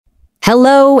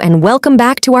Hello and welcome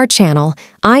back to our channel.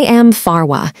 I am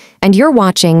Farwa, and you're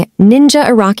watching Ninja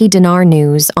Iraqi Dinar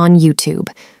News on YouTube.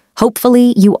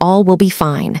 Hopefully you all will be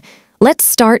fine. Let's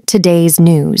start today's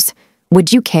news.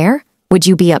 Would you care? Would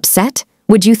you be upset?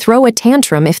 Would you throw a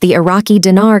tantrum if the Iraqi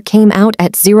dinar came out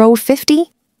at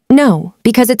 0.50? No,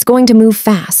 because it's going to move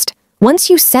fast. Once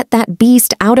you set that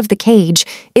beast out of the cage,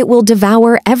 it will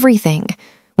devour everything.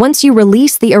 Once you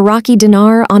release the Iraqi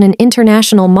dinar on an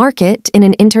international market in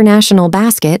an international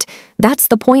basket, that's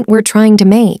the point we're trying to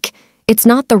make. It's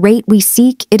not the rate we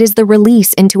seek, it is the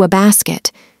release into a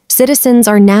basket. Citizens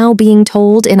are now being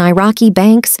told in Iraqi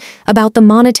banks about the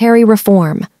monetary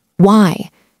reform.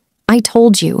 Why? I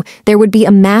told you there would be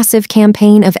a massive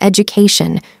campaign of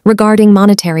education regarding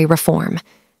monetary reform.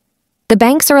 The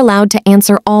banks are allowed to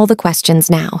answer all the questions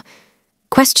now.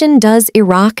 Question: does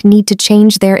Iraq need to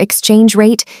change their exchange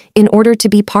rate in order to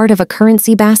be part of a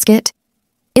currency basket?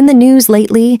 In the news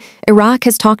lately, Iraq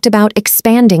has talked about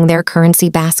expanding their currency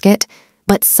basket,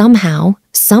 but somehow,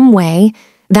 some way,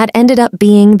 that ended up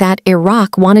being that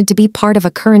Iraq wanted to be part of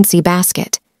a currency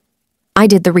basket. I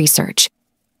did the research.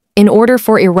 In order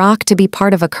for Iraq to be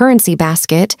part of a currency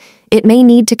basket, it may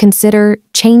need to consider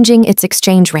changing its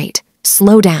exchange rate.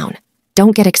 Slow down.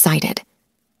 Don't get excited.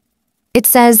 It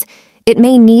says it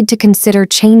may need to consider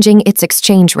changing its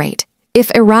exchange rate. If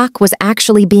Iraq was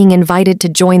actually being invited to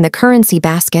join the currency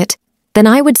basket, then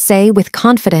I would say with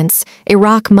confidence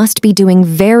Iraq must be doing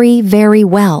very, very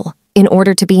well in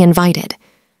order to be invited.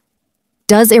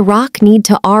 Does Iraq need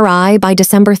to RI by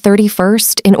December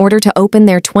 31st in order to open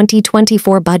their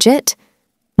 2024 budget?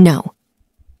 No.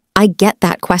 I get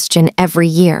that question every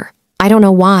year. I don't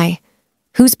know why.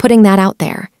 Who's putting that out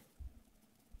there?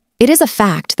 It is a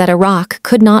fact that Iraq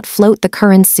could not float the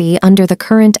currency under the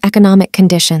current economic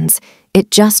conditions.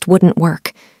 It just wouldn't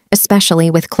work,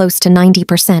 especially with close to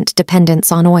 90%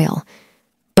 dependence on oil.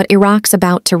 But Iraq's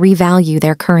about to revalue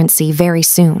their currency very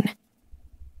soon.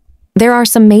 There are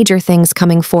some major things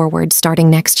coming forward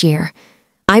starting next year.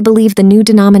 I believe the new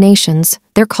denominations,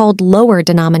 they're called lower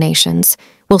denominations,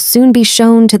 will soon be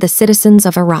shown to the citizens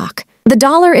of Iraq. The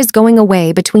dollar is going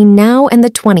away between now and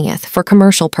the 20th for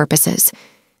commercial purposes.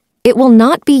 It will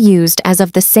not be used as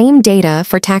of the same data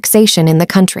for taxation in the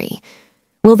country.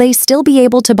 Will they still be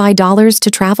able to buy dollars to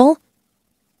travel?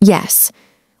 Yes.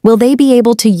 Will they be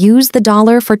able to use the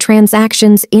dollar for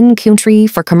transactions in-country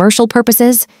for commercial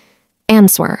purposes?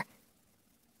 Answer: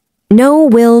 no.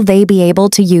 Will they be able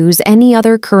to use any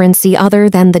other currency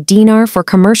other than the dinar for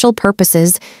commercial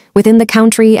purposes within the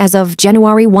country as of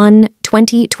January 1,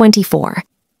 2024?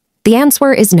 The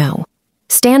answer is no.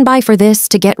 Stand by for this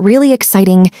to get really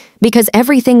exciting because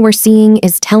everything we're seeing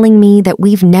is telling me that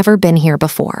we've never been here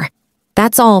before.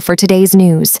 That's all for today's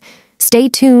news. Stay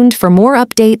tuned for more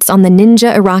updates on the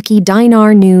Ninja Iraqi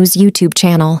Dinar News YouTube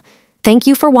channel. Thank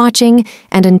you for watching,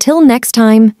 and until next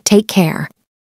time, take care.